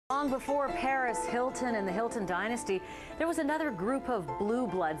Long before Paris Hilton and the Hilton dynasty, there was another group of blue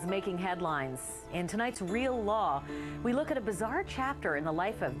bloods making headlines. In tonight's Real Law, we look at a bizarre chapter in the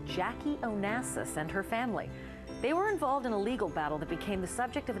life of Jackie Onassis and her family. They were involved in a legal battle that became the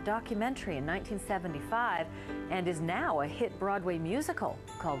subject of a documentary in 1975 and is now a hit Broadway musical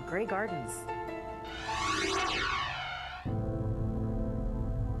called Grey Gardens.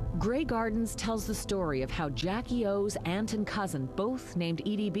 Grey Gardens tells the story of how Jackie O's aunt and cousin, both named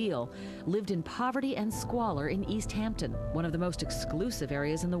Edie Beale, lived in poverty and squalor in East Hampton, one of the most exclusive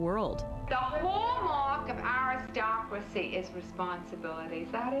areas in the world. The hallmark of aristocracy is responsibility.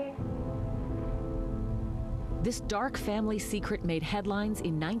 Is that it? This dark family secret made headlines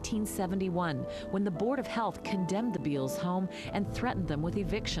in 1971 when the Board of Health condemned the Beales' home and threatened them with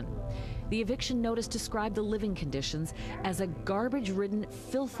eviction. The eviction notice described the living conditions as a garbage-ridden,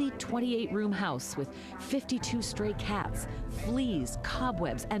 filthy 28-room house with 52 stray cats, fleas,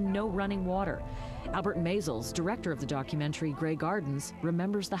 cobwebs, and no running water. Albert Maysles, director of the documentary Grey Gardens,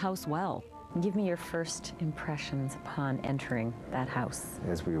 remembers the house well. Give me your first impressions upon entering that house.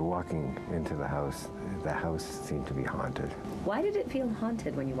 As we were walking into the house seemed to be haunted. Why did it feel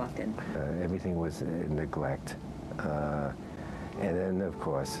haunted when you walked in? Everything was neglect. And then, of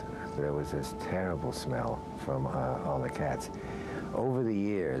course, there was this terrible smell from all the cats. Over the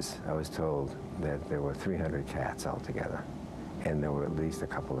years, I was told that there were 300 cats altogether, and there were at least a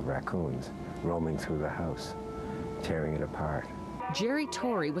couple of raccoons roaming through the house, tearing it apart. Jerry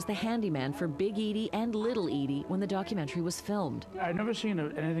Torrey was the handyman for Big Edie and Little Edie when the documentary was filmed. I'd never seen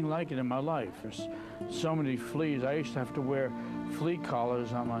anything like it in my life. There's so many fleas. I used to have to wear flea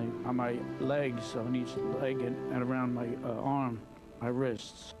collars on my legs, on each leg and around my arm, my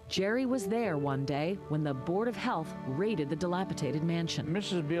wrists. Jerry was there one day when the Board of Health raided the dilapidated mansion.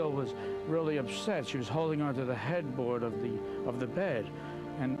 Mrs. Beale was really upset. She was holding onto the headboard of the bed.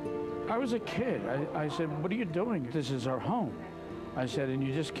 And I was a kid. I said, "What are you doing? This is her home." I said, and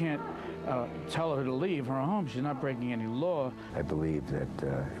you just can't tell her to leave her home. She's not breaking any law. I believe that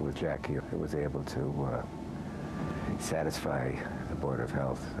it was Jackie who was able to satisfy the Board of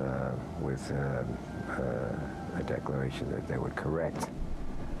Health with a declaration that they would correct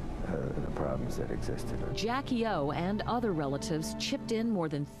the problems that existed. Jackie O and other relatives chipped in more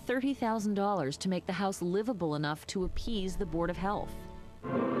than $30,000 to make the house livable enough to appease the Board of Health.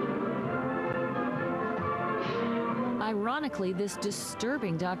 Ironically, this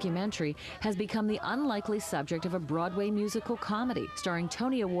disturbing documentary has become the unlikely subject of a Broadway musical comedy starring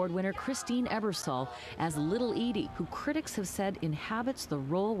Tony Award winner Christine Ebersole as Little Edie, who critics have said inhabits the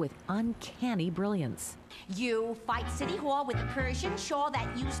role with uncanny brilliance. You fight City Hall with a Persian shawl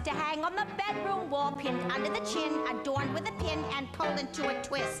that used to hang on the bedroom wall, pinned under the chin, adorned with a pin, and pulled into a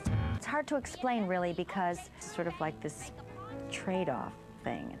twist. It's hard to explain, really, because it's sort of like this trade-off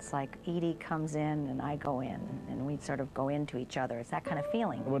thing. It's like Edie comes in and I go in, and we sort of go into each other. It's that kind of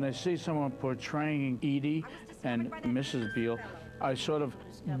feeling. When I see someone portraying Edie and Mrs. Beale, I sort of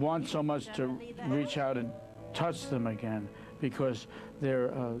want so much to reach out and touch them again because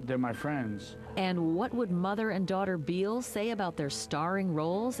they're my friends. And what would mother and daughter Beale say about their starring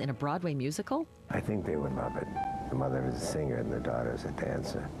roles in a Broadway musical? I think they would love it. The mother is a singer and the daughter is a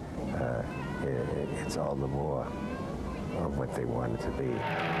dancer. It's all the more of what they wanted to be.